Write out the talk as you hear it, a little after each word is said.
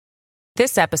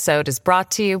This episode is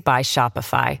brought to you by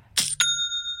Shopify.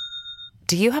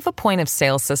 Do you have a point of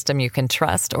sale system you can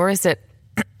trust, or is it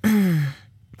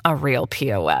a real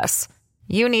POS?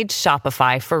 You need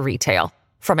Shopify for retail.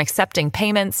 From accepting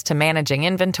payments to managing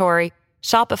inventory,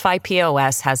 Shopify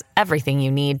POS has everything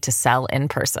you need to sell in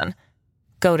person.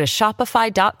 Go to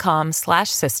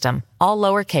shopify.com/system, all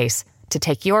lowercase, to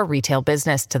take your retail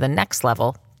business to the next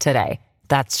level today.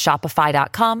 That's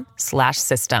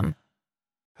shopify.com/system.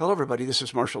 Hello, everybody. This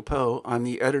is Marshall Poe. I'm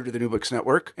the editor of the New Books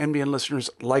Network. NBN listeners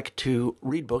like to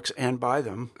read books and buy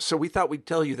them. So we thought we'd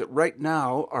tell you that right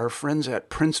now, our friends at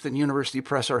Princeton University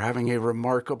Press are having a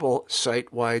remarkable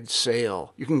site-wide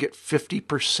sale. You can get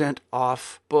 50%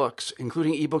 off books,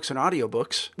 including ebooks and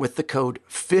audiobooks, with the code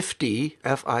 50,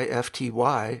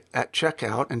 F-I-F-T-Y, at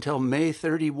checkout until May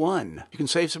 31. You can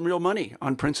save some real money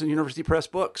on Princeton University Press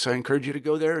books. I encourage you to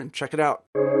go there and check it out.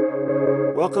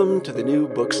 Welcome to the New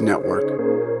Books Network.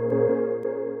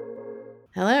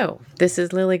 Hello, this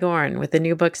is Lily Gorn with the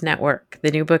New Books Network,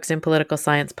 the New Books in Political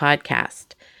Science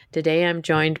podcast. Today I'm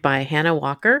joined by Hannah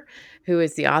Walker, who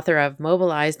is the author of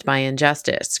Mobilized by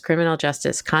Injustice, Criminal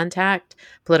Justice Contact,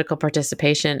 Political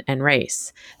Participation, and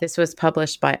Race. This was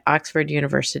published by Oxford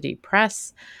University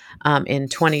Press in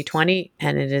 2020,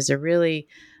 and it is a really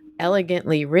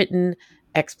elegantly written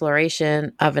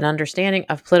exploration of an understanding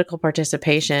of political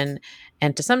participation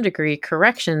and, to some degree,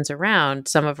 corrections around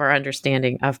some of our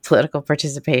understanding of political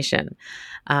participation.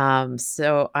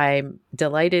 So I'm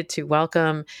delighted to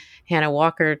welcome Hannah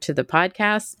Walker to the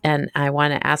podcast, and I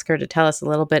want to ask her to tell us a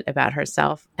little bit about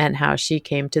herself and how she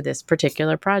came to this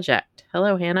particular project.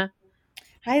 Hello, Hannah.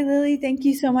 Hi, Lily. Thank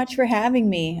you so much for having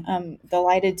me. I'm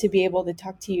delighted to be able to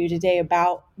talk to you today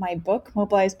about my book,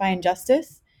 Mobilized by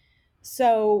Injustice.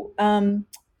 So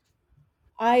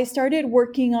I started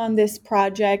working on this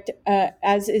project,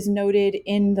 as is noted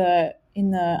in the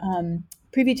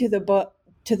preview to the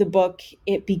book.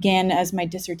 It began as my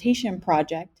dissertation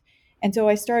project, and so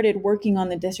I started working on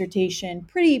the dissertation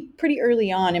pretty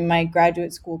early on in my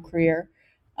graduate school career,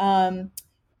 and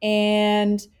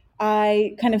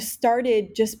I kind of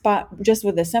started just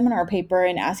with a seminar paper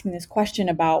and asking this question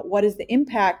about what is the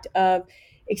impact of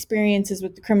experiences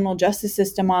with the criminal justice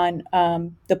system on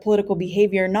the political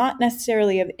behavior, not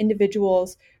necessarily of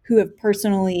individuals who have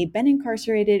personally been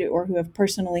incarcerated or who have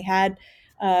personally had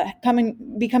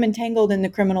become entangled in the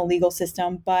criminal legal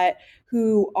system, but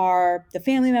who are the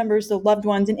family members, the loved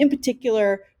ones, and in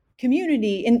particular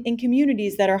in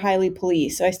communities that are highly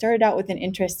policed. So I started out with an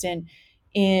interest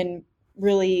in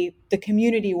really the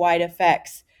community-wide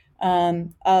effects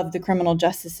of the criminal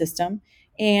justice system,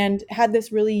 and had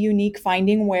this really unique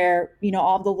finding where,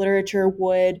 all the literature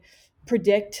would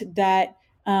predict that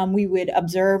we would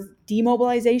observe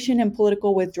demobilization and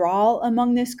political withdrawal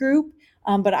among this group.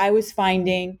 But I was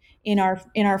finding in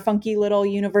our funky little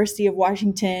University of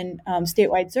Washington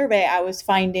statewide survey, I was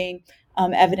finding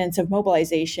evidence of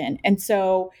mobilization. And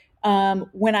so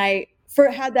when I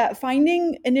had that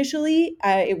finding initially,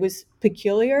 it was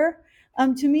peculiar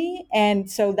to me. And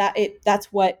so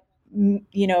that's what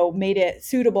made it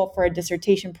suitable for a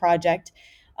dissertation project,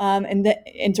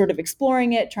 and sort of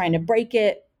exploring it, trying to break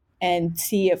it and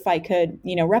see if I could,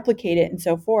 replicate it and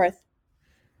so forth.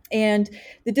 And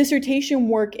the dissertation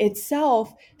work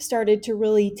itself started to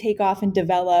really take off and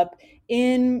develop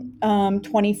in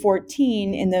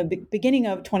 2014. In the beginning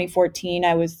of 2014,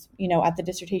 I was, at the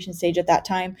dissertation stage at that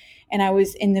time, and I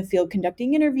was in the field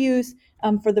conducting interviews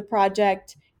for the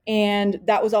project. And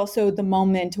that was also the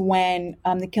moment when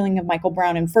the killing of Michael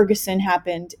Brown in Ferguson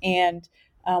happened, and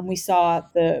we saw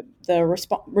the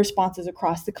responses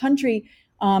across the country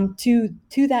to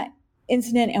that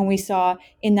incident, and we saw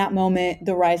in that moment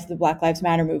the rise of the Black Lives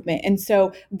Matter movement. And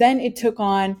so then it took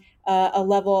on a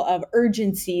level of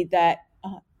urgency that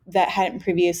I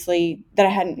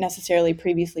hadn't necessarily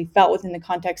previously felt within the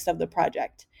context of the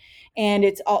project. And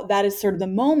that is sort of the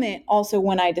moment also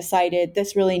when I decided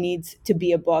this really needs to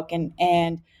be a book, and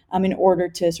in order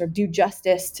to sort of do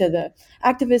justice to the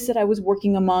activists that I was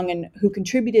working among and who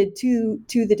contributed to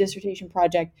the dissertation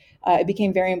project, it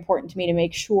became very important to me to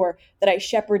make sure that I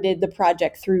shepherded the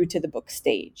project through to the book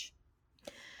stage.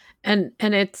 And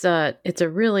it's a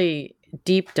really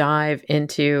deep dive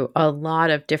into a lot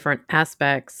of different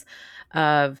aspects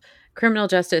of criminal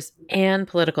justice and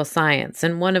political science.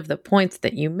 And one of the points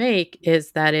that you make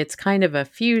is that it's kind of a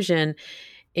fusion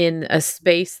in a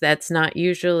space that's not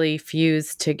usually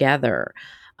fused together.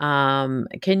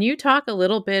 Can you talk a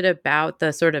little bit about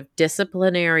the sort of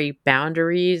disciplinary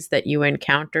boundaries that you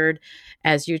encountered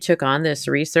as you took on this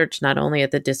research, not only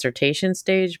at the dissertation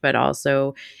stage, but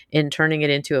also in turning it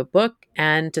into a book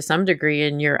and to some degree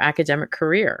in your academic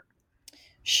career?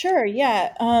 Sure.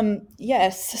 Yeah.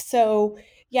 Yes. So,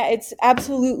 yeah, it's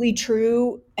absolutely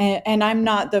true. And I'm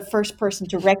not the first person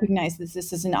to recognize this.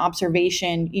 This is an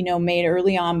observation, made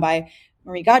early on by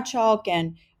Marie Gottschalk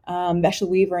and Veshel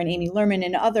Weaver and Amy Lerman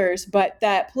and others, but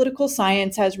that political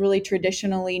science has really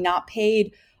traditionally not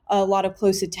paid a lot of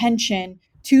close attention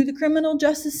to the criminal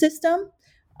justice system.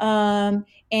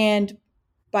 And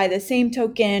by the same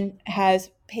token,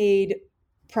 has paid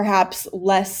perhaps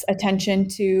less attention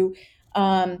to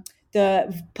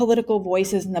the political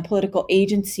voices and the political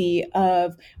agency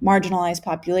of marginalized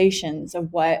populations,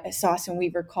 of what Sauce and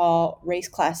Weaver call race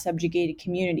class subjugated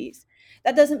communities.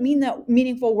 That doesn't mean that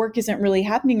meaningful work isn't really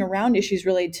happening around issues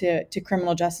related to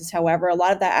criminal justice. However, a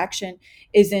lot of that action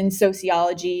is in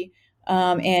sociology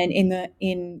and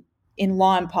in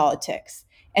law and politics.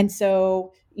 And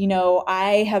so,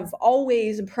 I have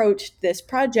always approached this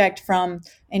project from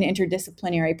an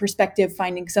interdisciplinary perspective,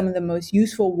 finding some of the most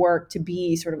useful work to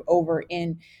be sort of over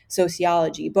in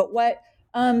sociology. But what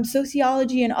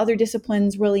sociology and other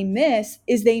disciplines really miss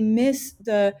is they miss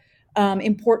the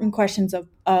important questions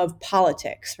of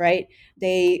politics, right?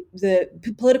 The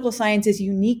political science is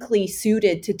uniquely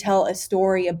suited to tell a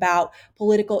story about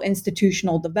political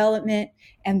institutional development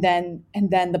and then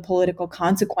the political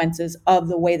consequences of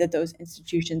the way that those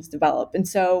institutions develop. And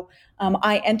so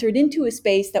I entered into a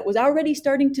space that was already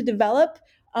starting to develop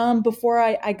before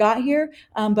I got here,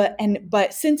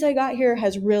 but since I got here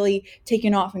has really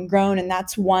taken off and grown, and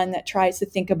that's one that tries to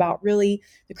think about really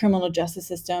the criminal justice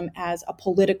system as a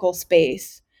political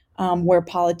space where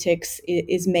politics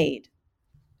is made.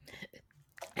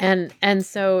 And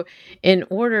so in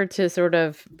order to sort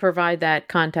of provide that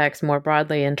context more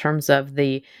broadly in terms of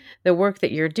the work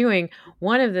that you're doing,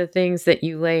 one of the things that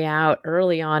you lay out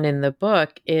early on in the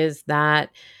book is that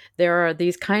there are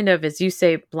these kind of, as you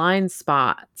say, blind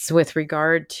spots with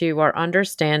regard to our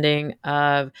understanding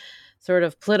of sort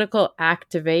of political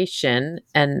activation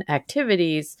and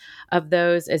activities of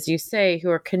those, as you say, who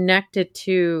are connected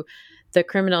to the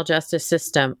criminal justice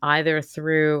system, either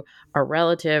through a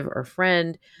relative or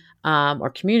friend or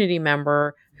community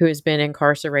member who has been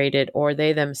incarcerated, or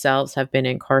they themselves have been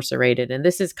incarcerated. And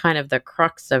this is kind of the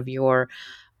crux of your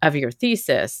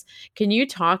thesis. Can you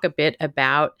talk a bit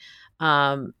about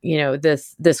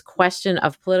this question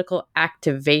of political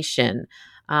activation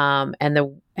and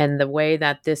the way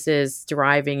that this is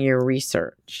driving your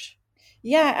research?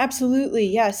 Yeah, absolutely.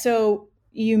 Yeah. So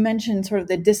you mentioned sort of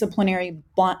the disciplinary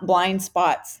blind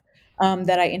spots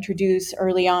that I introduced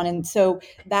early on. And so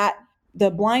that the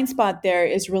blind spot there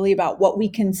is really about what we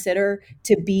consider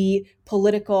to be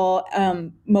political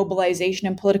mobilization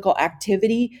and political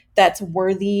activity that's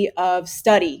worthy of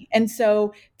study. And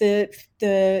so the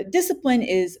discipline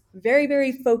is very,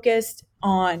 very focused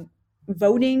on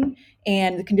voting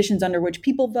and the conditions under which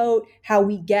people vote, how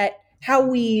we get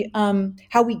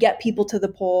people to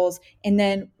the polls, and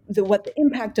then what the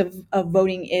impact of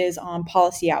voting is on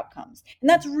policy outcomes. And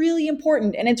that's really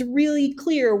important. And it's really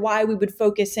clear why we would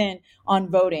focus in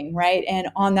on voting, right? And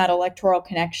on that electoral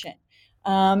connection.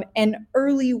 And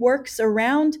early works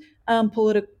around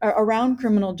around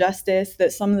criminal justice,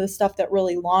 that some of the stuff that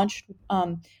really launched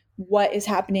what is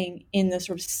happening in this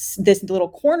sort of this little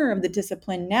corner of the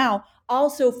discipline now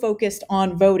also focused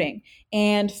on voting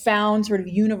and found sort of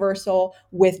universal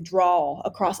withdrawal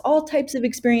across all types of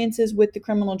experiences with the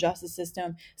criminal justice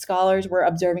system. Scholars were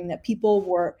observing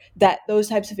that those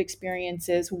types of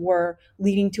experiences were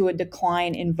leading to a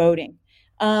decline in voting.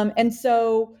 And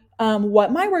so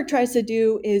what my work tries to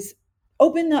do is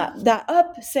open that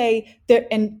up, say there,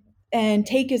 and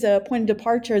take as a point of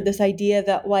departure this idea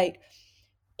that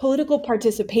political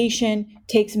participation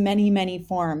takes many, many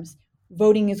forms.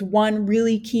 Voting is one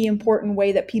really key important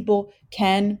way that people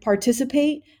can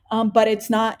participate, but it's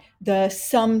not the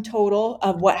sum total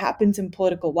of what happens in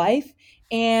political life.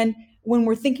 And when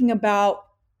we're thinking about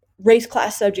race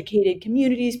class subjugated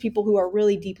communities, people who are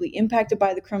really deeply impacted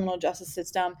by the criminal justice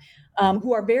system,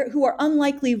 who are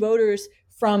unlikely voters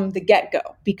from the get-go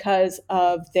because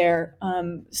of their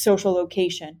social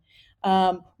location.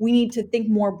 We need to think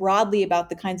more broadly about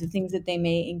the kinds of things that they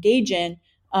may engage in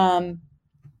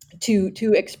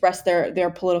to express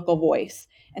their political voice.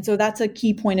 And so that's a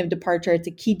key point of departure. It's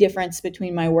a key difference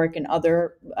between my work and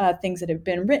other things that have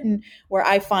been written, where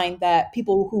I find that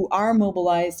people who are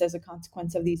mobilized as a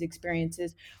consequence of these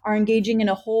experiences are engaging in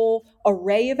a whole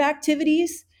array of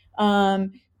activities,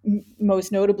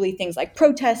 most notably things like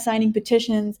protests, signing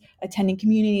petitions, attending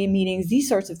community meetings, these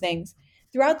sorts of things.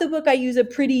 Throughout the book, I use a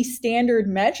pretty standard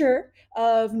measure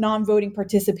of non-voting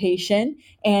participation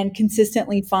and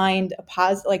consistently find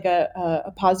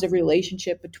a positive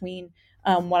relationship between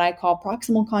what I call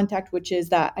proximal contact, which is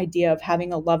that idea of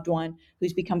having a loved one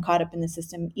who's become caught up in the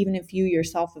system, even if you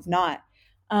yourself have not.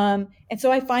 And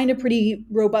so I find a pretty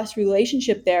robust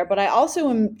relationship there, but I also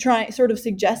am sort of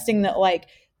suggesting that like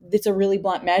it's a really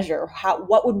blunt measure.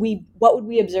 What would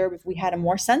we observe if we had a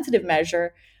more sensitive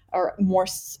measure or more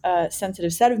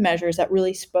sensitive set of measures that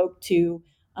really spoke to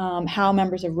how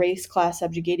members of race, class,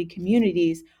 subjugated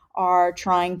communities are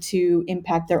trying to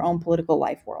impact their own political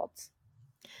life worlds.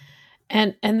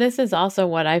 And this is also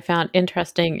what I found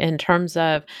interesting in terms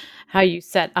of how you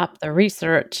set up the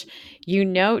research. You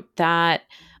note that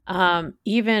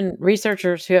even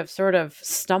researchers who have sort of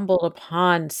stumbled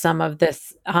upon some of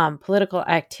this political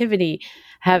activity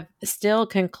have still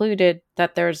concluded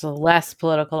that there's less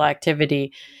political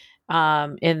activity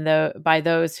by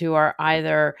those who are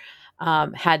either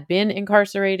had been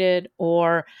incarcerated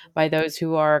or by those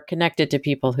who are connected to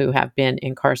people who have been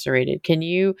incarcerated. Can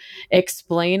you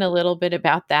explain a little bit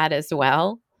about that as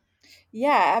well?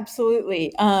 Yeah,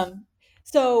 absolutely.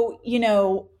 So,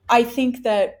 I think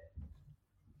that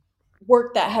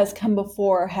work that has come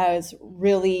before has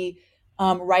really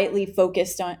rightly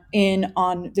focused on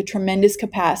the tremendous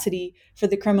capacity for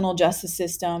the criminal justice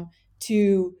system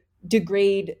to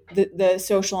degrade the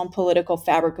social and political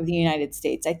fabric of the United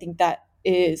States. I think that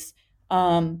is,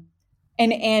 and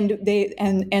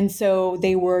so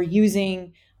they were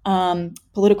using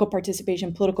political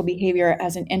participation, political behavior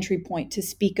as an entry point to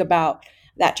speak about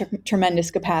that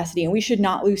tremendous capacity, and we should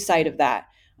not lose sight of that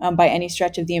by any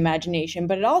stretch of the imagination.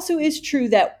 But it also is true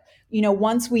that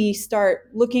once we start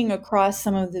looking across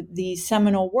some of these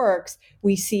seminal works,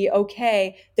 we see,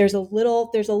 okay, there's a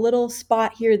little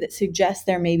spot here that suggests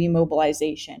there may be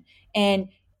mobilization. And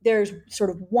there's sort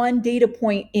of one data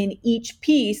point in each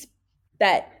piece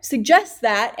that suggests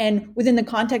that, and within the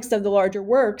context of the larger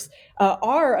works,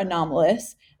 are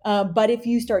anomalous. But if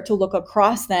you start to look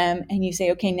across them and you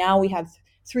say, okay, now we have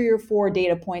 3 or 4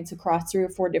 data points across 3 or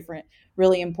 4 different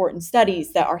really important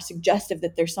studies that are suggestive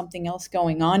that there's something else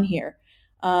going on here.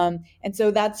 And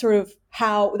so that's sort of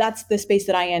that's the space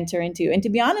that I enter into. And to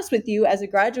be honest with you, as a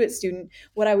graduate student,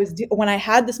 when I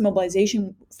had this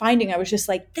mobilization finding, I was just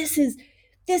like, this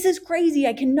is crazy.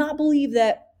 I cannot believe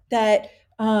that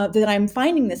I'm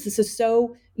finding this. This is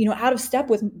so, out of step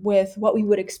with what we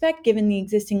would expect given the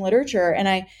existing literature. And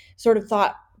I sort of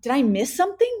thought, did I miss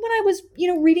something when I was,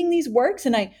 reading these works?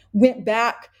 And I went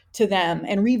back to them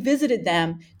and revisited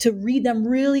them to read them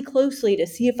really closely to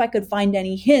see if I could find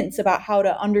any hints about how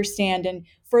to understand and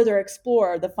further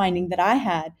explore the finding that I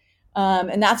had.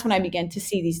 And that's when I began to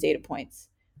see these data points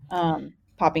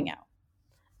popping out.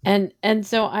 And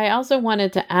so I also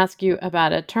wanted to ask you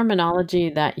about a terminology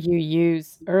that you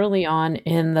use early on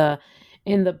in the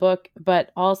book,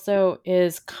 but also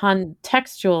is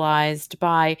contextualized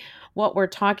by what we're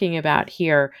talking about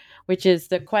here, which is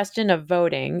the question of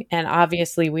voting. And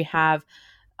obviously we have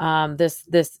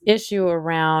this issue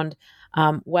around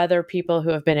whether people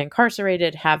who have been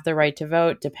incarcerated have the right to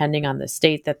vote, depending on the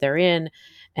state that they're in,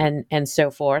 and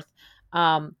so forth.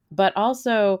 But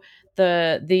also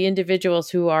the individuals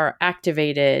who are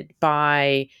activated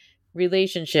by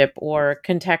relationship or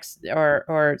context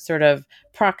or sort of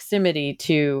proximity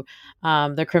to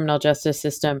the criminal justice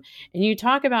system. And you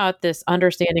talk about this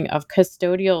understanding of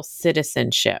custodial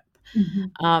citizenship.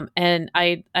 Mm-hmm. And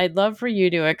I'd love for you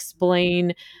to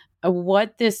explain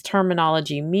what this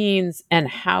terminology means and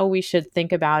how we should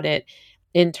think about it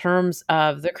in terms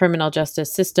of the criminal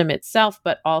justice system itself,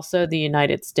 but also the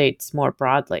United States more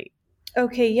broadly.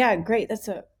 Okay, yeah, great.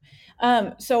 So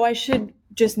I should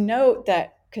just note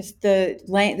that because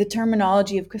the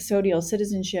terminology of custodial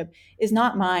citizenship is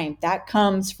not mine. That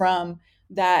comes from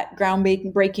that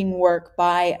groundbreaking work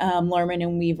by Lerman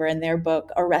and Weaver in their book,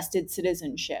 Arrested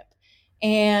Citizenship.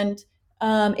 And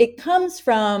it comes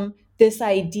from this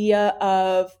idea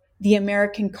of the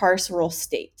American carceral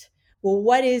state. Well,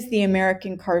 what is the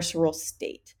American carceral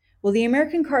state? Well, the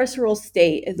American carceral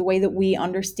state, the way that we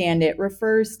understand it,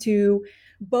 refers to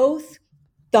both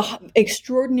the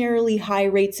extraordinarily high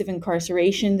rates of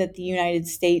incarceration that the United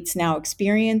States now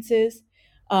experiences,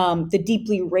 the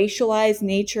deeply racialized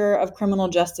nature of criminal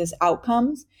justice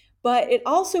outcomes, but it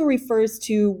also refers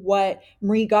to what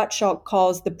Marie Gottschalk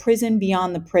calls the prison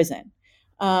beyond the prison,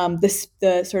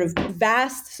 the sort of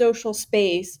vast social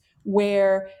space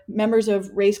where members of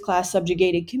race, class,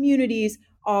 subjugated communities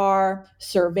are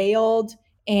surveilled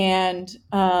and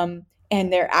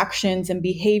their actions and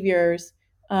behaviors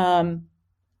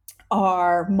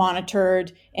are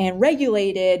monitored and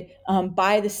regulated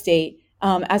by the state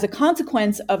as a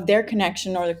consequence of their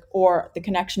connection or the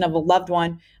connection of a loved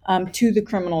one to the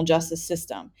criminal justice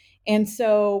system. And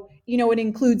so, it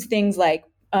includes things like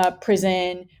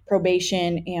prison,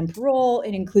 probation, and parole.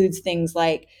 It includes things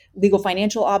like legal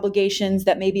financial obligations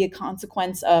that may be a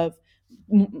consequence of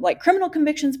like criminal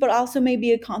convictions, but also may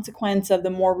be a consequence of the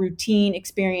more routine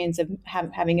experience of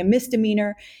having a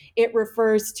misdemeanor. It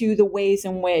refers to the ways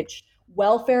in which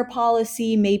welfare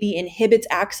policy maybe inhibits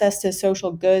access to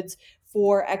social goods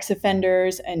for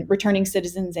ex-offenders and returning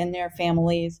citizens and their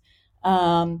families.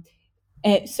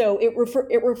 And so it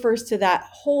refers to that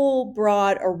whole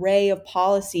broad array of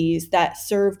policies that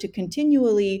serve to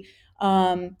continually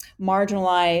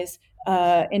marginalize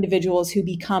individuals who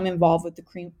become involved with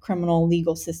the criminal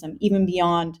legal system, even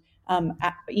beyond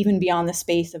the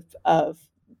space of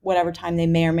whatever time they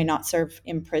may or may not serve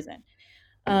in prison.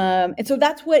 And so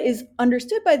that's what is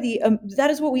understood by that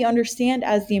is what we understand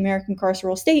as the American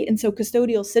carceral state. And so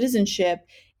custodial citizenship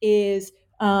is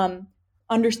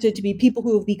understood to be people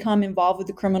who have become involved with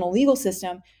the criminal legal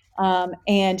system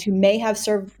and who may have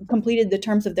completed the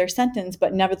terms of their sentence,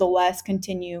 but nevertheless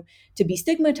continue to be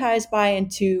stigmatized by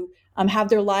and to have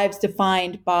their lives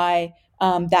defined by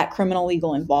that criminal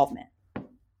legal involvement.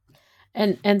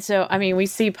 And so, I mean, we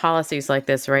see policies like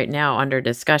this right now under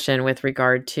discussion with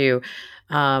regard to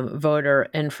voter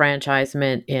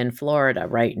enfranchisement in Florida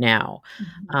right now,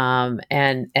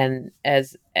 and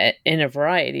as in a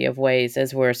variety of ways,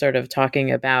 as we're sort of talking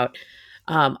about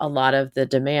a lot of the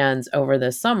demands over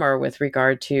the summer with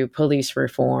regard to police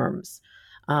reforms.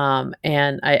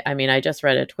 And I mean, I just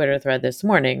read a Twitter thread this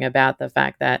morning about the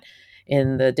fact that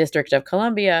in the District of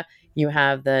Columbia, you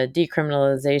have the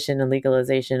decriminalization and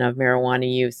legalization of marijuana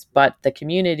use, but the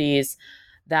communities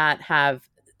that have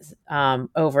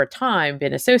over time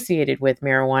been associated with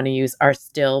marijuana use are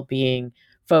still being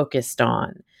focused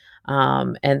on.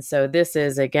 And so this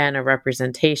is, again, a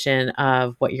representation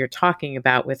of what you're talking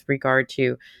about with regard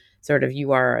to sort of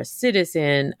you are a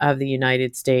citizen of the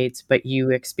United States, but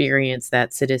you experience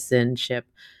that citizenship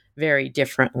very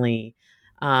differently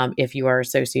if you are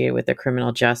associated with the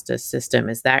criminal justice system.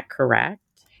 Is that correct?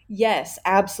 Yes,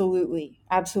 absolutely.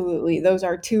 Absolutely. Those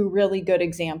are two really good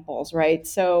examples, right?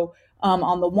 So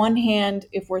on the one hand,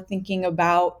 if we're thinking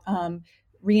about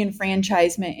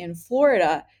reenfranchisement in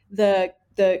Florida, the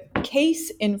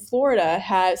case in Florida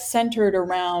has centered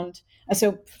around,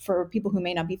 so for people who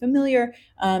may not be familiar,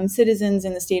 citizens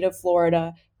in the state of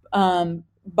Florida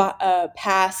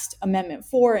passed Amendment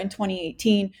 4 in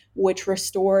 2018, which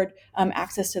restored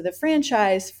access to the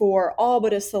franchise for all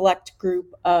but a select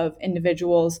group of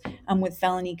individuals with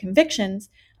felony convictions.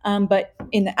 But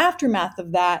in the aftermath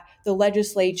of that, the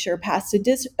legislature passed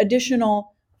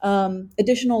additional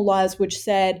laws which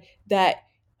said that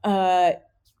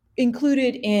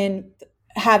included in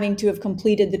having to have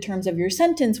completed the terms of your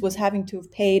sentence was having to have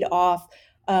paid off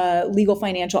legal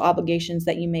financial obligations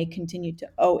that you may continue to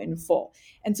owe in full.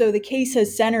 And so the case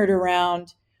has centered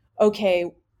around, okay,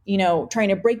 trying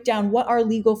to break down what are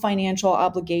legal financial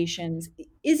obligations.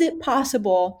 Is it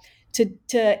possible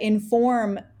to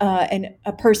inform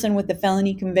a person with a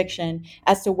felony conviction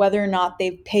as to whether or not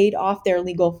they've paid off their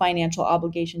legal financial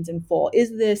obligations in full?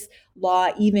 Is this law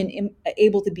even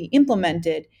able to be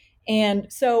implemented?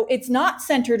 And so it's not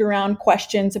centered around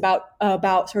questions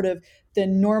about sort of the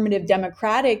normative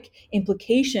democratic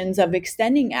implications of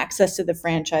extending access to the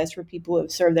franchise for people who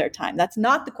have served their time. That's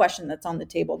not the question that's on the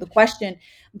table. The question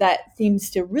that seems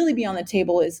to really be on the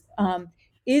table is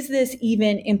this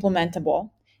even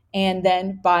implementable? And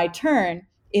then by turn,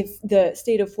 if the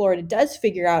state of Florida does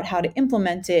figure out how to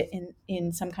implement it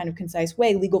in some kind of concise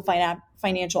way, legal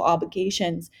financial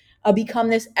obligations become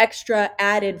this extra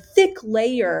added thick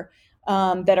layer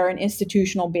that are an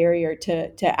institutional barrier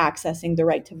to accessing the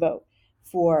right to vote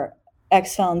for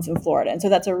ex-felons in Florida. And so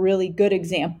that's a really good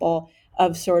example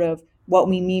of sort of what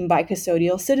we mean by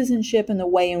custodial citizenship and the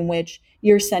way in which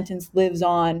your sentence lives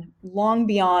on long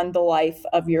beyond the life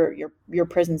of your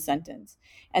prison sentence.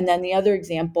 And then the other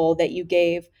example that you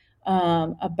gave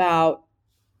about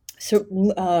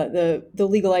the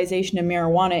legalization of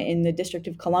marijuana in the District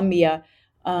of Columbia,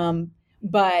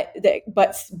 but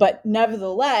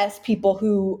nevertheless, people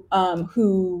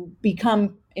who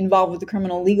become involved with the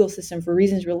criminal legal system for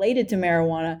reasons related to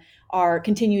marijuana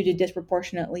continue to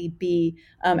disproportionately be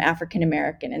African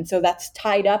American, and so that's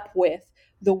tied up with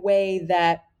the way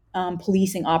that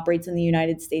policing operates in the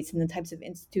United States and the types of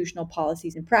institutional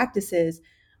policies and practices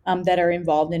that are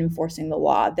involved in enforcing the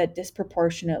law that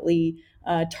disproportionately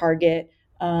target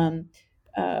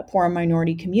poor and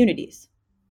minority communities.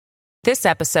 This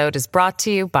episode is brought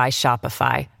to you by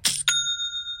Shopify.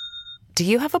 Do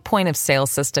you have a point of sale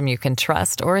system you can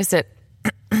trust, or is it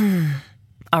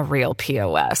a real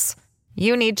POS?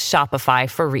 You need Shopify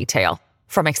for retail.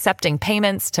 From accepting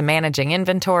payments to managing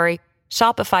inventory,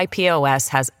 Shopify POS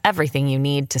has everything you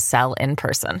need to sell in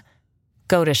person.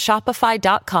 Go to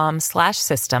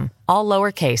shopify.com/system, all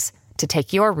lowercase, to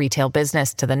take your retail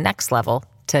business to the next level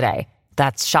today.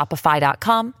 That's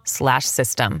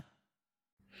shopify.com/system.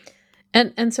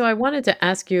 And so I wanted to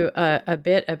ask you a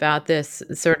bit about this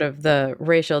sort of the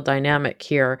racial dynamic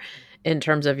here in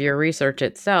terms of your research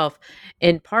itself,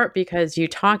 in part because you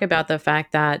talk about the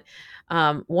fact that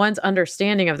one's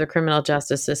understanding of the criminal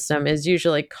justice system is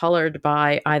usually colored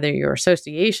by either your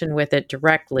association with it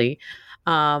directly,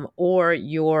 or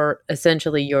your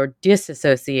essentially your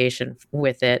disassociation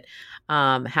with it,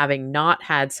 having not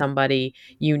had somebody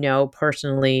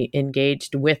personally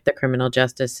engaged with the criminal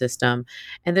justice system.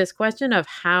 And this question of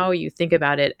how you think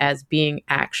about it as being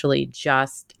actually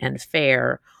just and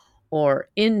fair, or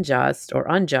unjust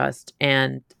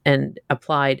and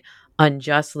applied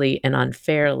unjustly and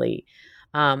unfairly.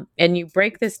 And you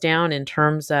break this down in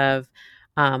terms of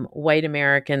white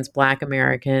Americans, Black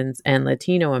Americans, and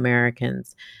Latino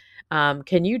Americans.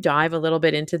 Can you dive a little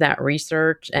bit into that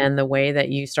research and the way that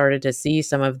you started to see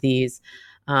some of these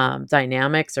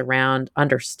dynamics around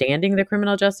understanding the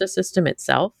criminal justice system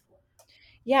itself?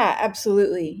 Yeah,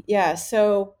 absolutely. Yeah.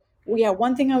 So,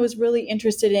 one thing I was really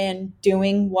interested in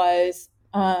doing was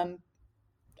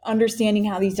understanding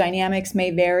how these dynamics may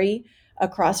vary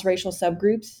across racial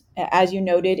subgroups, as you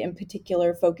noted, in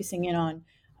particular, focusing in on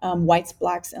whites,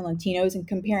 Blacks, and Latinos, and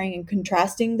comparing and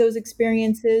contrasting those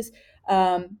experiences.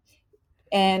 I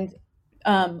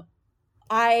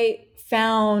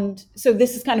found, so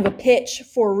this is kind of a pitch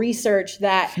for research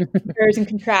that compares and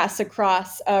contrasts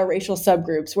across racial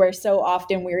subgroups, where so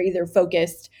often we're either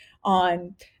focused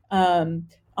on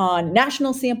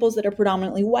national samples that are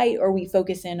predominantly white, or we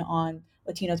focus in on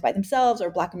Latinos by themselves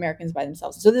or Black Americans by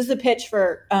themselves. So this is a pitch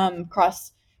for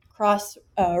cross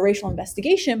racial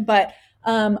investigation. But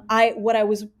what I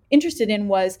was interested in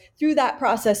was, through that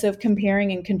process of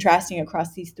comparing and contrasting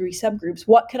across these three subgroups,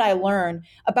 what could I learn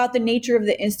about the nature of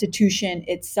the institution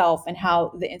itself and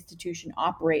how the institution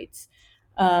operates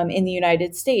in the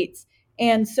United States.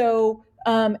 And so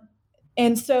I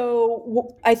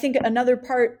think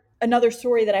another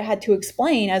story that I had to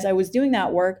explain as I was doing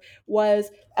that work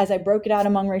was, as I broke it out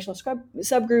among racial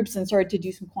subgroups and started to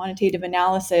do some quantitative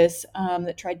analysis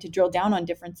that tried to drill down on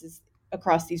differences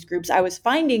across these groups, I was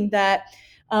finding that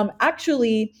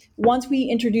actually, once we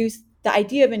introduce the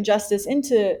idea of injustice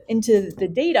into the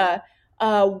data,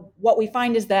 what we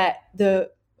find is that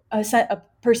the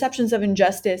perceptions of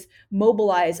injustice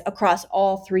mobilize across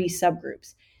all three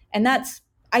subgroups. And that's,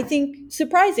 I think,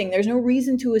 surprising. There's no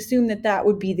reason to assume that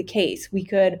would be the case. We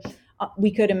could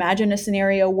imagine a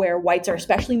scenario where whites are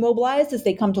especially mobilized as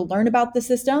they come to learn about the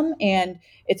system, and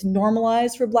it's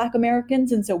normalized for Black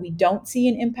Americans, and so we don't see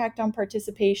an impact on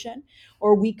participation.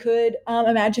 Or we could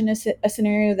imagine a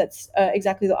scenario that's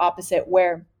exactly the opposite,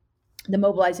 where the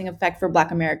mobilizing effect for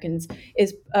Black Americans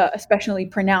is especially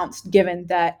pronounced, given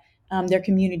that their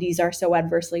communities are so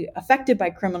adversely affected by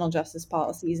criminal justice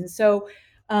policies. And so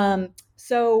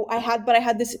I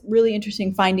had this really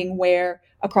interesting finding where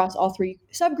across all three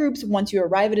subgroups, once you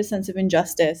arrive at a sense of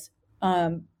injustice,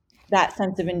 that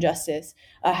sense of injustice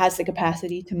has the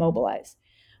capacity to mobilize.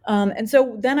 And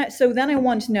so then I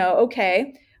want to know,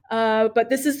 okay, but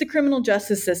this is the criminal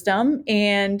justice system.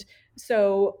 And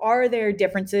so are there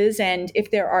differences? And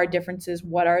if there are differences,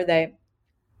 what are they?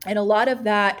 And a lot of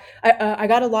that, I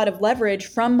got a lot of leverage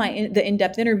from the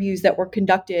in-depth interviews that were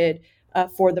conducted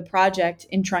for the project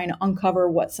in trying to uncover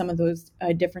what some of those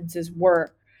differences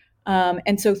were.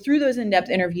 And so through those in-depth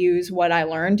interviews, what I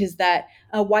learned is that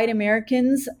white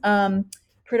Americans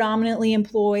predominantly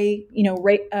employ,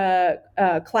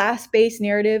 class-based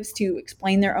narratives to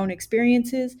explain their own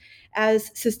experiences as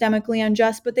systemically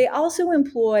unjust, but they also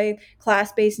employ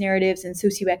class-based narratives and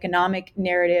socioeconomic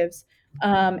narratives,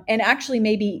 and actually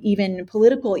maybe even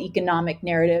political economic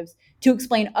narratives to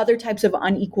explain other types of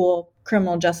unequal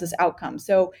criminal justice outcomes.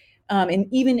 So, and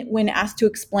even when asked to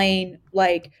explain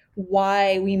like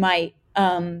why we might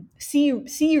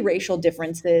see racial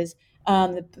differences,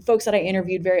 the folks that I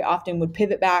interviewed very often would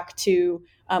pivot back to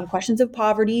questions of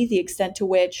poverty, the extent to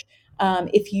which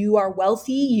if you are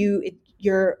wealthy,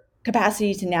 your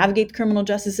capacity to navigate the criminal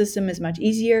justice system is much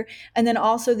easier, and then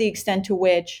also the extent to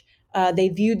which they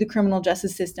viewed the criminal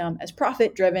justice system as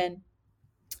profit-driven,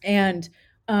 and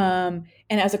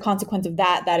as a consequence of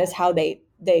that is how they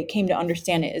came to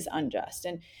understand it as unjust.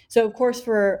 And so, of course,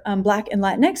 for Black and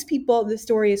Latinx people, the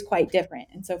story is quite different.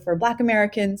 And so for Black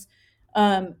Americans,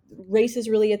 race is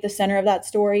really at the center of that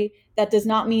story. That does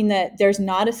not mean that there's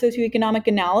not a socioeconomic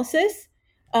analysis,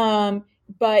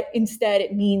 but instead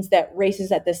it means that race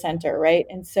is at the center, right?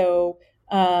 And so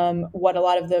what a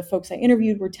lot of the folks I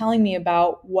interviewed were telling me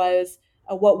about was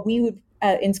what we would,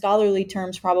 in scholarly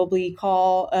terms, probably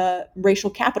call racial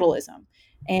capitalism.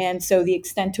 And so the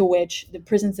extent to which the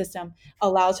prison system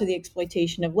allows for the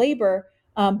exploitation of labor,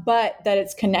 but that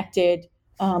it's connected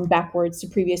backwards to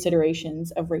previous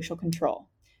iterations of racial control,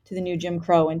 to the new Jim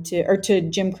Crow and to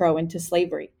Jim Crow and to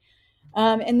slavery.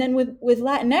 And then with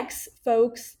Latinx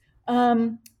folks,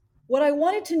 what I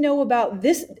wanted to know about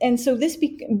this, and so this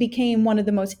became one of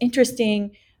the most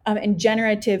interesting and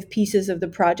generative pieces of the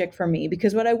project for me,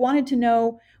 because what I wanted to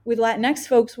know with Latinx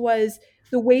folks was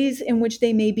the ways in which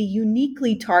they may be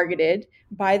uniquely targeted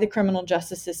by the criminal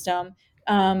justice system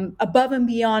above and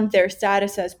beyond their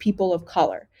status as people of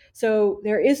color. So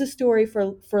there is a story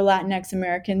for Latinx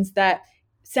Americans that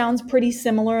sounds pretty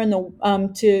similar in the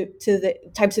to the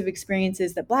types of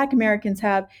experiences that Black Americans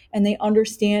have, and they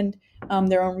understand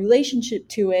their own relationship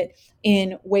to it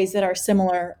in ways that are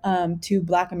similar to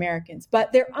Black Americans.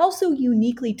 But they're also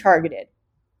uniquely targeted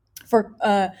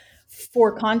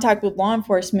for contact with law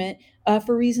enforcement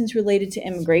for reasons related to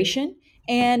immigration.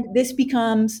 And this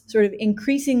becomes sort of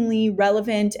increasingly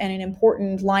relevant and an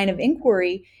important line of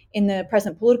inquiry in the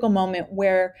present political moment,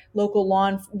 where local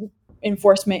law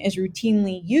enforcement is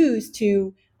routinely used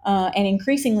to and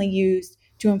increasingly used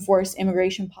to enforce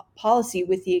immigration policy,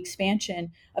 with the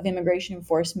expansion of immigration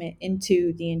enforcement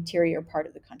into the interior part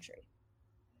of the country.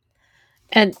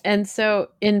 And so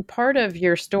in part of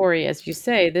your story, as you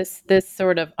say, this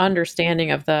sort of understanding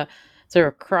of the sort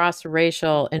of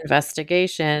cross-racial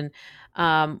investigation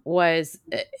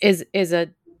is a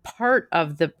part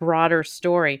of the broader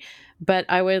story. But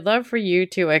I would love for you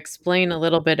to explain a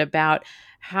little bit about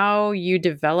how you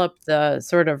developed the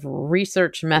sort of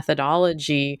research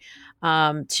methodology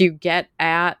to get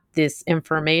at this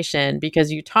information,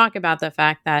 because you talk about the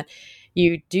fact that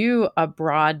you do a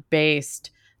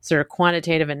broad-based sort of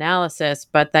quantitative analysis,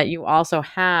 but that you also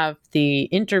have the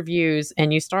interviews,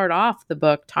 and you start off the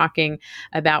book talking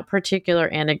about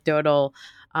particular anecdotal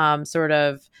sort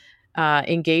of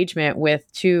engagement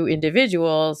with two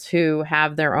individuals who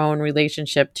have their own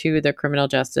relationship to the criminal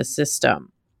justice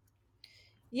system.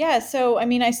 Yeah, so I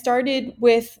mean, I started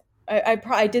with,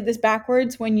 I did this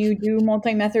backwards. When you do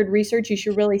multi-method research, you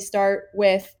should really start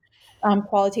with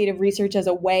qualitative research as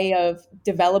a way of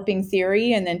developing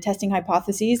theory and then testing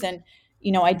hypotheses. And,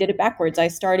 I did it backwards. I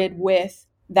started with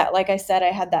that, like I said,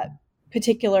 I had that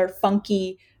particular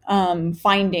funky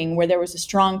finding where there was a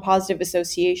strong positive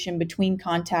association between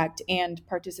contact and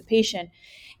participation.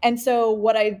 And so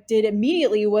what I did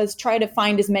immediately was try to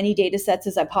find as many data sets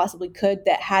as I possibly could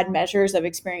that had measures of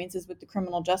experiences with the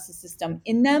criminal justice system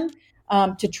in them,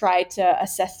 to try to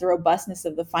assess the robustness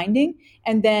of the finding.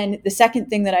 And then the second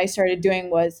thing that I started doing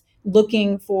was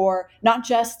looking for not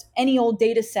just any old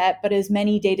data set, but as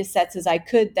many data sets as I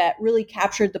could that really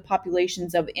captured the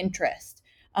populations of interest,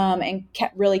 and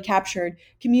really captured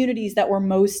communities that were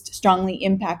most strongly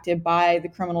impacted by the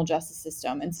criminal justice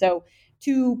system. And so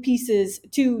two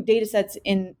data sets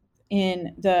in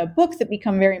the book that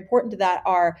become very important to that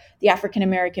are the African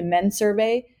American Men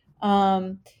Survey,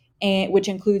 which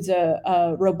includes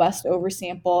a robust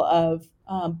oversample of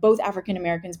both African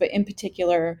Americans, but in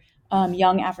particular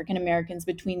young African Americans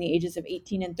between the ages of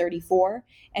 18 and 34,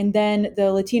 and then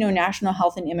the Latino National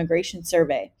Health and Immigration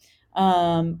Survey,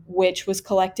 which was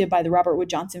collected by the Robert Wood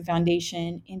Johnson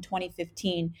Foundation in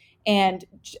 2015, and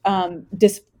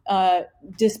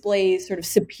displays sort of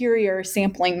superior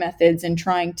sampling methods in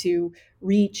trying to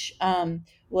reach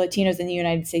Latinos in the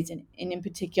United States, and in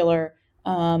particular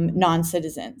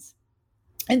non-citizens.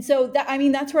 And so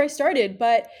that's where I started.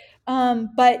 But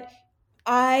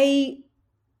I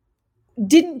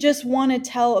didn't just want to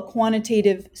tell a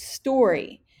quantitative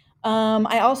story.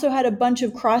 I also had a bunch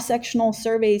of cross-sectional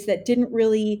surveys that didn't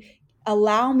really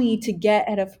allow me to get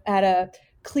at a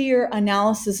clear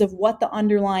analysis of what the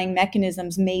underlying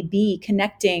mechanisms may be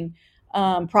connecting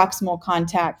proximal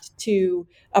contact to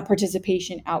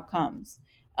participation outcomes.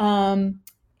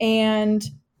 And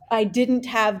I didn't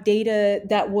have data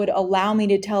that would allow me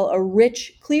to tell a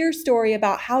rich, clear story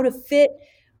about how to fit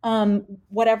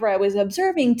whatever I was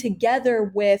observing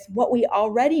together with what we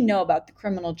already know about the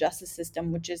criminal justice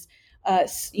system, which is,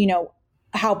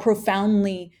 how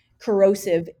profoundly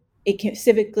corrosive it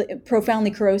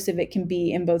can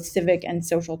be in both civic and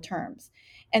social terms.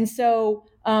 And so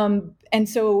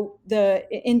the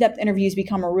in-depth interviews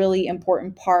become a really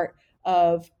important part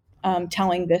of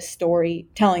telling this story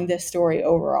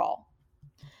overall.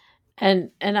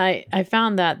 And I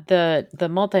found that the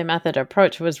multi-method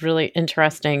approach was really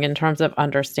interesting in terms of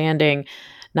understanding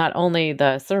not only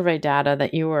the survey data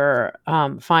that you were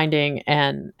finding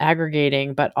and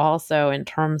aggregating, but also in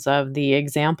terms of the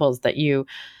examples that you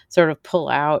sort of pull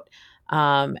out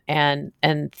and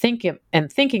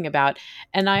thinking about.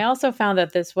 And I also found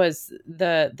that this was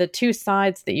the two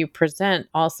sides that you present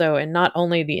also, and not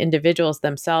only the individuals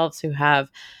themselves who have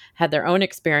had their own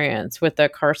experience with the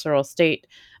carceral state,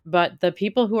 but the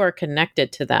people who are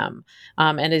connected to them.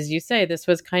 And as you say, this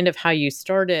was kind of how you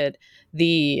started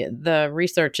the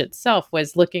research itself,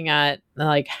 was looking at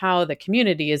like how the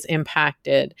community is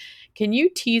impacted. Can you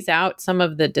tease out some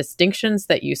of the distinctions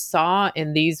that you saw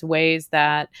in these ways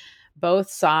that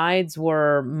both sides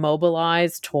were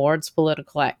mobilized towards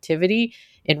political activity?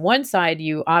 In one side,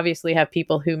 you obviously have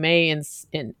people who may,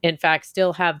 in fact,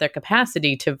 still have the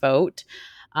capacity to vote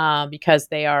because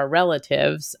they are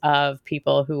relatives of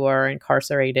people who are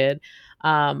incarcerated.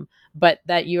 But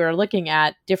that you are looking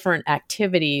at different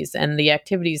activities and the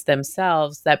activities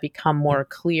themselves that become more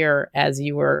clear as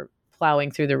you were plowing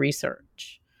through the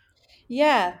research.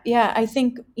 Yeah, I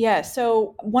think,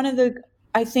 so one of the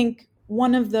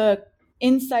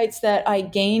insights that I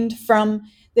gained from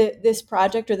this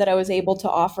project, or that I was able to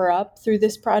offer up through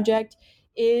this project,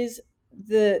 is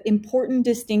the important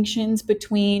distinctions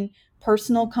between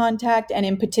personal contact and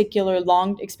in particular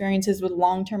long experiences with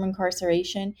long-term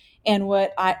incarceration, and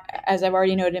what I, as I've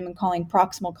already noted, am calling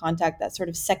proximal contact, that sort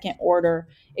of second order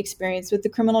experience with the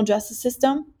criminal justice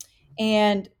system.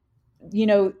 And,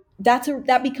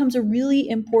 that becomes a really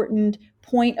important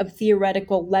point of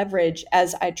theoretical leverage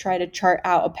as I try to chart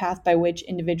out a path by which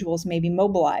individuals may be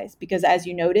mobilized. Because as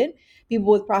you noted,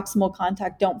 people with proximal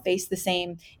contact don't face the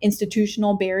same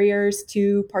institutional barriers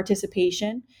to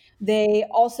participation. They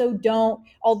also don't,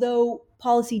 although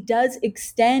policy does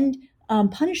extend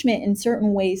punishment in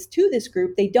certain ways to this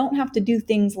group, they don't have to do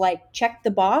things like check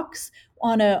the box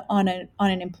on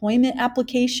an employment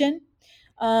application.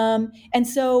 And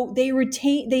so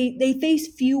they face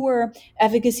fewer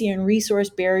efficacy and resource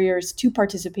barriers to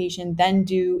participation than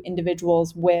do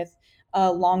individuals with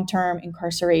long-term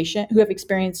incarceration, who have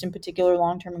experienced in particular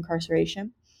long-term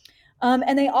incarceration.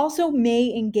 And they also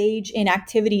may engage in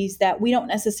activities that we don't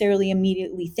necessarily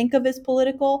immediately think of as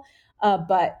political,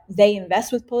 but they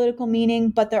invest with political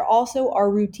meaning. But there also are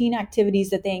routine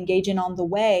activities that they engage in on the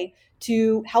way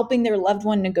to helping their loved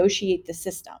one negotiate the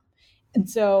system. And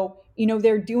so,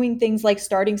 they're doing things like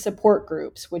starting support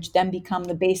groups, which then become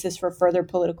the basis for further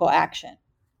political action.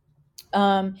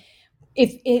 They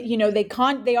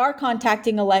are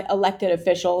contacting elected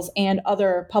officials and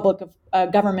other public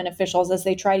government officials as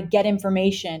they try to get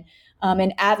information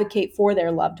and advocate for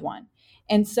their loved one.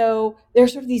 And so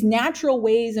there's sort of these natural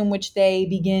ways in which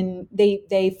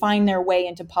they find their way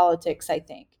into politics, I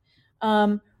think.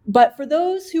 But for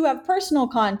those who have personal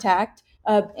contact,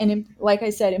 like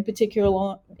I said, in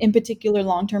particular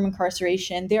long-term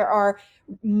incarceration, there are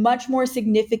much more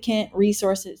significant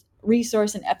resource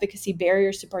and efficacy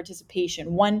barriers to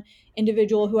participation. One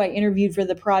individual who I interviewed for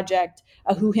the project,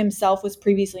 who himself was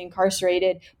previously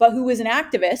incarcerated, but who was an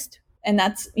activist, and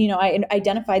that's, I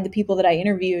identified the people that I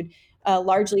interviewed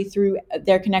largely through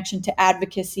their connection to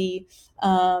advocacy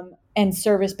and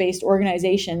service-based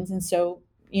organizations. And so,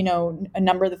 a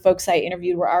number of the folks I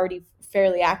interviewed were already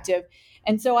fairly active.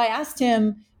 And so I asked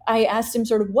him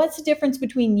sort of, what's the difference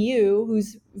between you,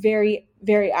 who's very,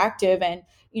 very active, and,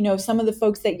 some of the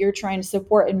folks that you're trying to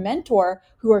support and mentor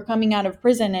who are coming out of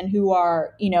prison and who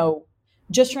are,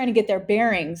 just trying to get their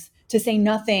bearings, to say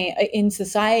nothing in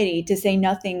society, to say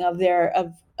nothing of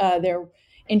their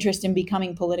interest in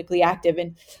becoming politically active.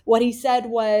 And what he said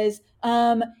was,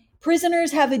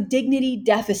 prisoners have a dignity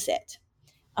deficit.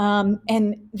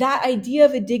 And that idea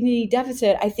of a dignity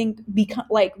deficit, I think,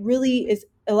 really is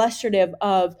illustrative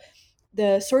of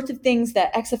the sorts of things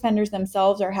that ex-offenders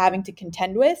themselves are having to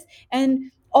contend with,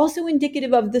 and also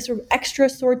indicative of the sort of extra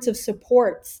sorts of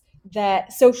supports,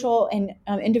 that social and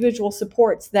individual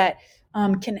supports that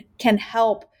can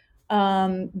help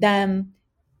them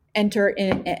enter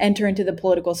into the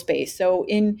political space. So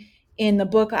in the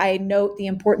book, I note the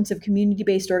importance of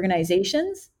community-based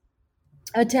organizations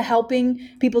to helping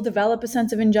people develop a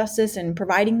sense of injustice and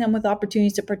providing them with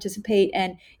opportunities to participate.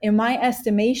 And in my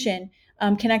estimation,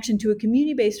 connection to a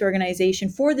community-based organization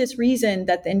for this reason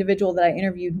that the individual that I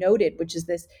interviewed noted, which is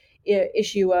this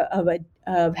issue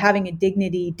of having a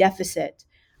dignity deficit,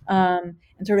 and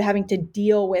sort of having to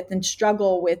deal with and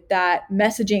struggle with that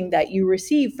messaging that you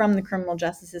receive from the criminal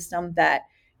justice system, that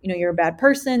you're a bad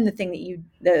person,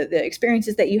 the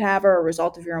experiences that you have are a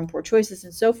result of your own poor choices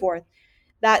and so forth.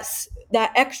 That's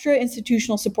that extra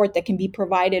institutional support that can be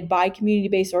provided by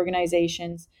community-based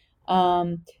organizations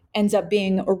ends up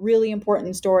being a really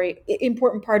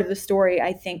important part of the story,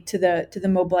 I think, to the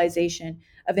mobilization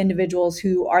of individuals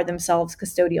who are themselves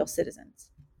custodial citizens.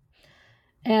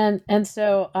 And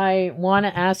so I want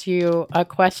to ask you a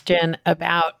question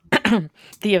about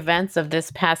the events of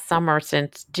this past summer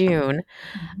since June,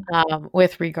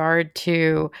 with regard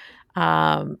to,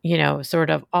 sort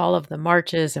of all of the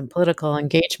marches and political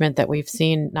engagement that we've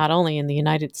seen not only in the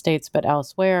United States but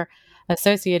elsewhere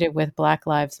associated with Black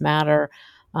Lives Matter,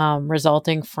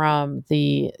 resulting from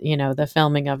the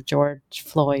filming of George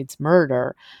Floyd's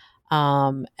murder,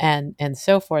 and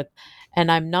so forth. And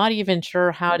I'm not even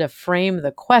sure how to frame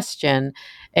the question,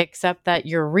 except that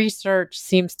your research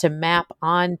seems to map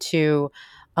onto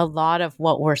a lot of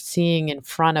what we're seeing in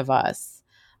front of us.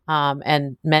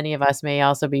 And many of us may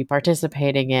also be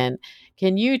participating in.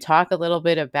 Can you talk a little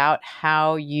bit about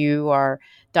how you are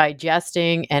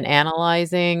digesting and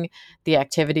analyzing the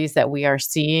activities that we are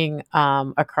seeing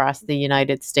across the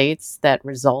United States that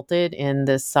resulted in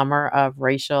this summer of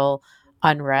racial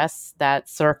unrest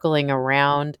that's circling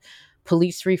around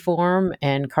police reform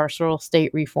and carceral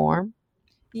state reform?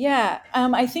 Yeah,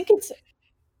 I think it's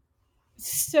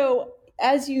so.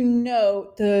 As you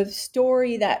know, the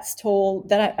story that's told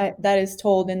that is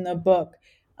told in the book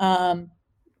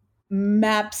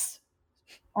maps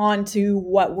onto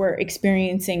what we're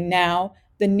experiencing now.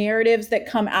 The narratives that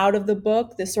come out of the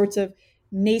book, the sorts of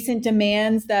nascent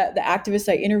demands that the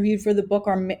activists I interviewed for the book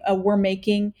were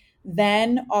making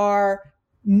then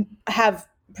have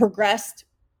progressed.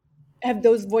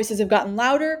 Those voices have gotten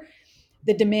louder.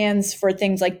 The demands for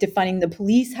things like defunding the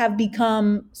police have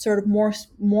become sort of more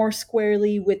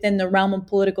squarely within the realm of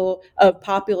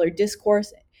popular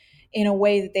discourse in a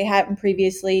way that they hadn't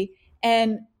previously.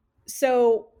 And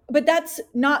so, but that's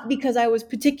not because I was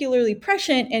particularly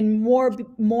prescient, and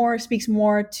more speaks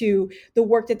more to the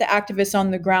work that the activists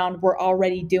on the ground were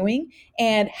already doing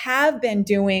and have been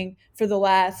doing for the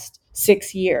last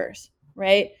 6 years,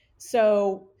 right?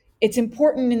 So it's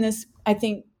important in this, I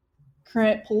think,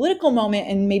 current political moment,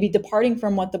 and maybe departing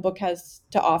from what the book has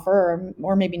to offer,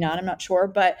 or maybe not, I'm not sure,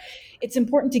 but it's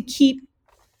important to keep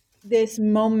this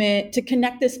moment, to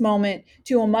connect this moment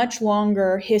to a much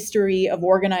longer history of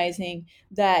organizing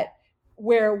that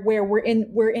where we're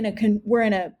in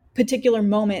a particular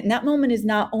moment, and that moment is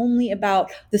not only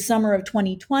about the summer of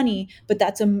 2020, but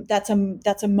that's a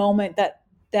moment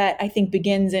that I think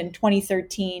begins in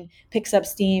 2013, picks up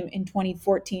steam in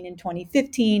 2014 and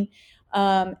 2015,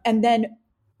 and then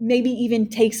maybe even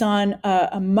takes on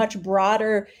a much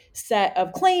broader set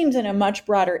of claims and a much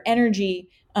broader energy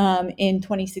in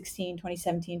 2016,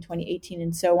 2017, 2018,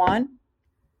 and so on.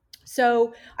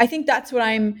 So I think that's what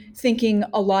I'm thinking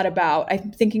a lot about.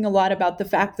 I'm thinking a lot about the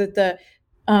fact that the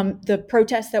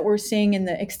protests that we're seeing and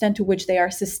the extent to which they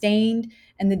are sustained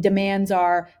and the demands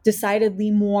are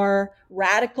decidedly more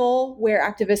radical, where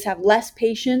activists have less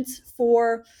patience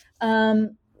for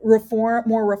more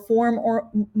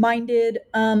reform-minded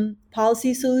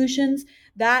policy solutions.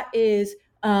 That is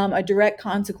a direct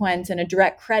consequence and a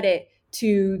direct credit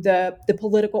to the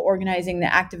political organizing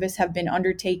that activists have been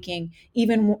undertaken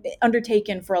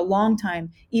for a long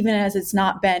time, even as it's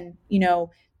not been,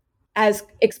 as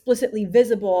explicitly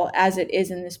visible as it is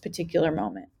in this particular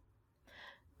moment.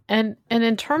 And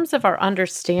in terms of our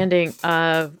understanding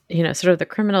of, sort of the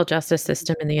criminal justice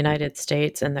system in the United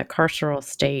States and the carceral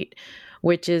state,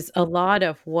 which is a lot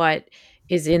of what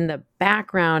is in the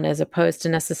background as opposed to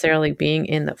necessarily being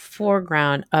in the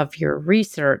foreground of your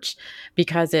research,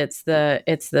 because it's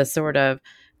the sort of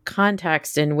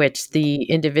context in which the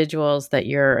individuals that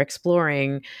you're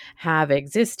exploring have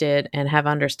existed and have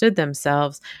understood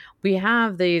themselves. We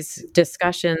have these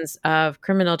discussions of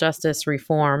criminal justice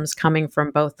reforms coming from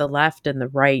both the left and the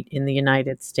right in the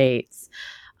United States,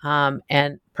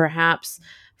 and perhaps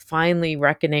finally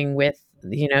reckoning with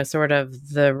sort of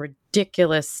the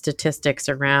ridiculous statistics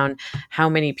around how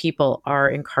many people are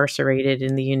incarcerated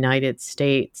in the United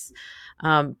States.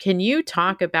 Can you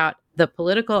talk about the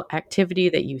political activity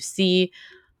that you see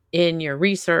in your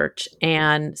research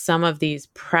and some of these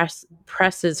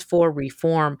presses for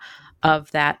reform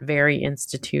of that very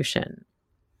institution?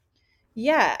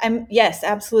 Yeah, yes,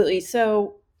 absolutely.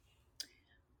 So,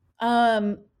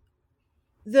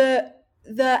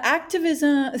 the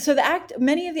activism. So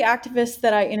many of the activists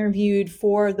that I interviewed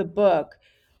for the book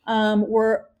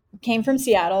came from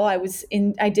Seattle. I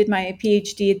did my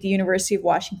PhD at the University of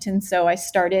Washington, so I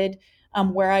started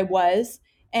where I was,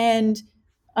 and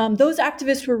those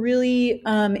activists were really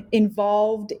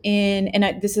involved in.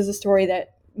 And this is a story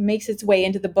that makes its way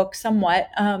into the book somewhat.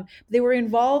 They were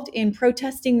involved in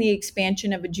protesting the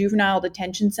expansion of a juvenile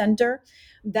detention center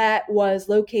that was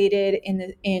located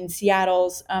in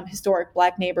Seattle's historic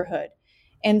Black neighborhood,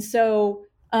 and so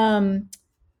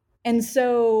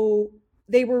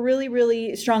they were really,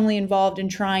 really strongly involved in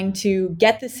trying to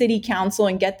get the city council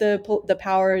and get the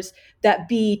powers that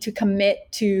be to commit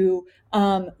to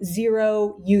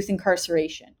zero youth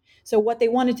incarceration. So what they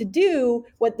wanted to do,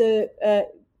 what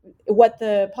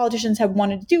the politicians have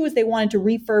wanted to do, is they wanted to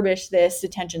refurbish this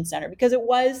detention center because it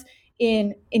was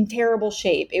in terrible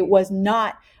shape. It was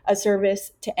not a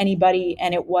service to anybody,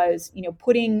 and it was,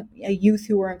 putting youth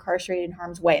who were incarcerated in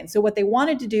harm's way. And so what they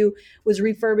wanted to do was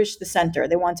refurbish the center.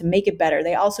 They wanted to make it better.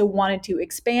 They also wanted to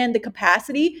expand the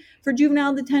capacity for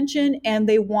juvenile detention, and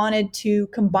they wanted to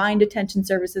combine detention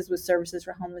services with services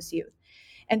for homeless youth.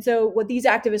 And so what these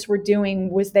activists were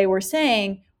doing was they were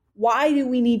saying, why do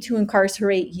we need to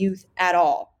incarcerate youth at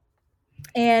all?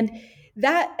 And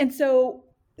so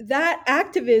that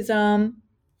activism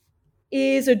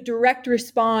is a direct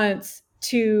response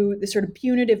to the sort of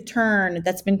punitive turn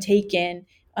that's been taken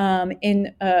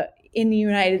in the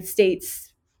United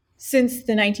States since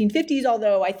the 1950s.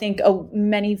 Although I think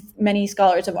many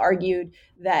scholars have argued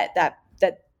that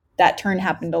turn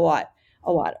happened a lot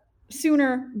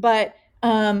sooner. But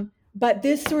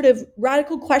this sort of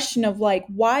radical question of like,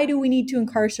 why do we need to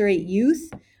incarcerate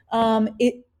youth?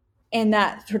 And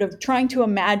that sort of trying to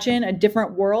imagine a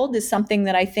different world is something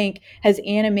that I think has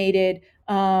animated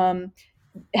activists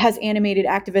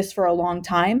for a long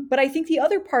time. But I think the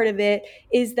other part of it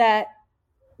is that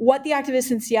what the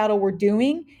activists in Seattle were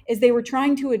doing is they were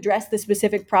trying to address the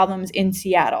specific problems in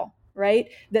Seattle, right?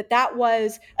 That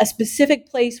was a specific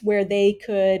place where they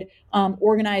could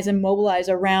organize and mobilize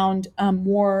around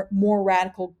more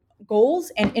radical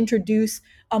goals and introduce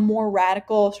a more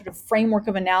radical sort of framework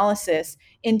of analysis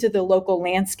into the local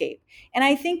landscape. And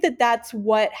I think that that's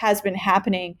what has been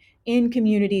happening in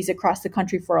communities across the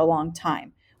country for a long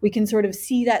time. We can sort of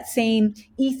see that same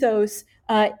ethos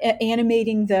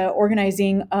animating the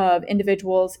organizing of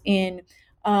individuals in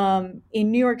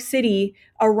New York City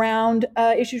around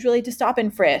issues related to stop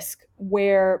and frisk,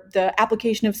 where the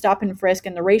application of stop and frisk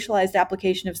and the racialized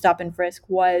application of stop and frisk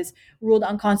was ruled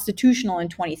unconstitutional in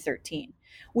 2013.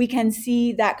 We can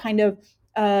see that kind of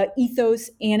ethos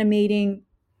animating,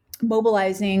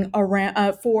 mobilizing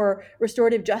around for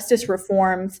restorative justice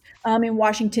reforms in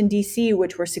Washington, D.C.,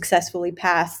 which were successfully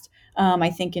passed, I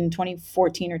think, in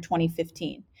 2014 or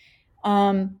 2015.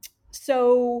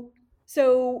 So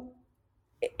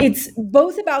it's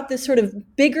both about this sort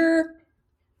of bigger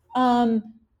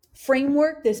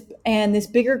framework, this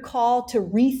bigger call to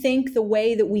rethink the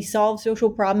way that we solve social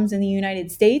problems in the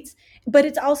United States, but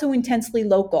it's also intensely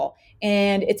local,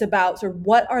 and it's about sort of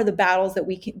what are the battles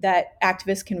that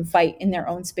activists can fight in their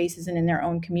own spaces and in their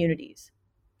own communities.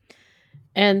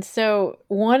 And so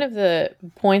one of the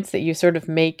points that you sort of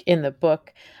make in the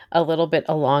book a little bit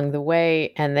along the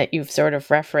way, and that you've sort of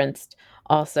referenced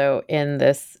also in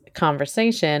this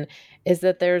conversation, is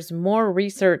that there's more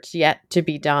research yet to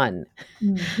be done,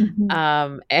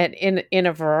 and in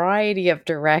a variety of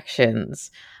directions.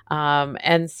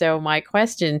 And so my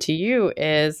question to you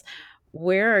is,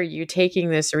 where are you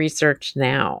taking this research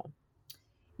now?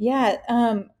 Yeah.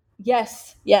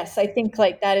 Yes. I think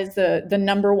like that is the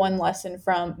number one lesson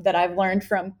that I've learned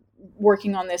from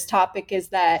working on this topic, is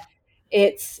that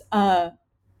it's a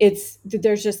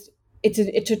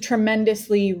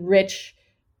tremendously rich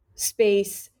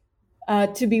space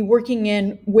to be working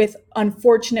in, with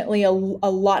unfortunately a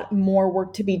lot more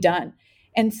work to be done.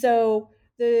 And so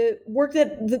the work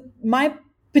my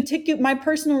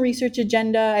personal research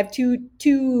agenda, I have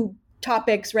two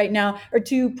topics right now, or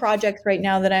two projects right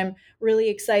now that I'm really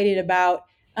excited about.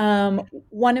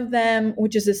 One of them,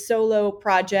 which is a solo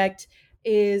project,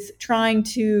 is trying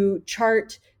to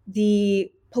chart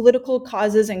the political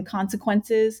causes and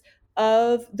consequences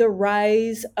of the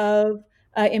rise of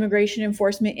immigration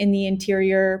enforcement in the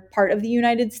interior part of the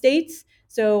United States.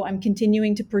 So I'm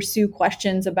continuing to pursue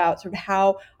questions about sort of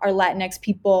how are Latinx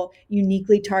people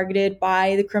uniquely targeted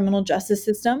by the criminal justice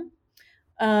system.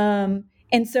 And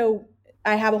so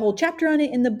I have a whole chapter on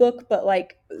it in the book, but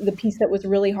like the piece that was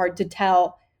really hard to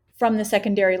tell from the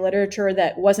secondary literature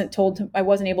that I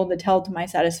wasn't able to tell to my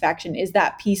satisfaction, is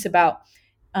that piece about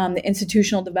the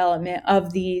institutional development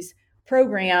of these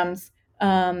programs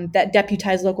that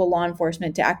deputize local law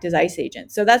enforcement to act as ICE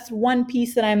agents. So that's one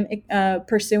piece that I'm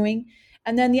pursuing.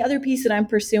 And then the other piece that I'm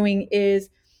pursuing is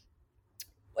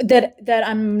that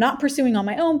I'm not pursuing on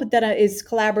my own, but that is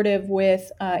collaborative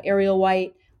with Ariel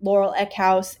White, Laurel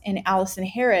Eckhouse, and Allison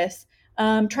Harris,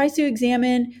 tries to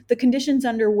examine the conditions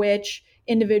under which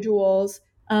individuals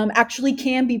actually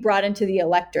can be brought into the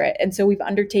electorate. And so we've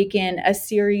undertaken a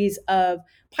series of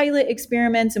pilot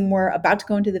experiments, and we're about to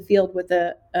go into the field with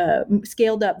a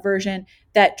scaled up version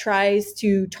that tries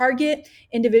to target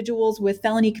individuals with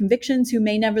felony convictions who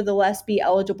may nevertheless be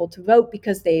eligible to vote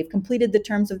because they've completed the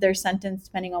terms of their sentence,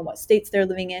 depending on what states they're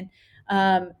living in,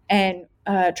 and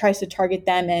tries to target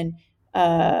them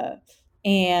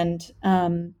and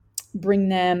bring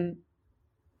them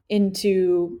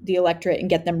into the electorate and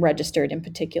get them registered in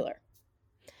particular.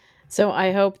 So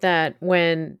I hope that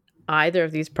when either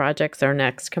of these projects are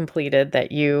next completed,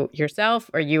 that you yourself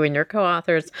or you and your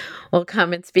co-authors will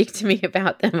come and speak to me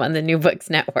about them on the New Books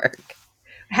Network.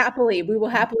 Happily, we will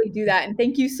happily do that. And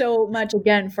thank you so much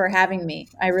again for having me.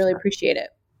 I really appreciate it.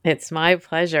 It's my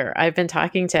pleasure. I've been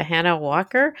talking to Hannah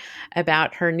Walker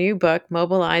about her new book,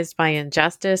 Mobilized by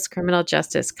Injustice, Criminal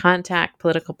Justice Contact,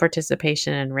 Political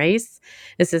Participation and Race.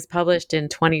 This is published in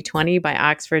 2020 by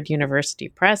Oxford University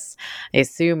Press. I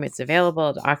assume it's available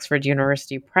at Oxford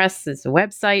University Press's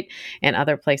website and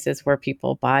other places where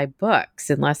people buy books,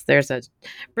 unless there's a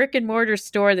brick and mortar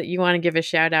store that you want to give a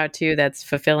shout out to that's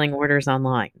fulfilling orders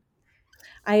online.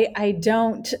 I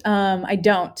don't. I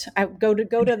go to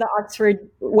the Oxford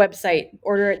website,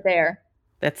 order it there.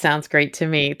 That sounds great to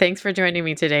me. Thanks for joining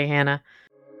me today, Hannah.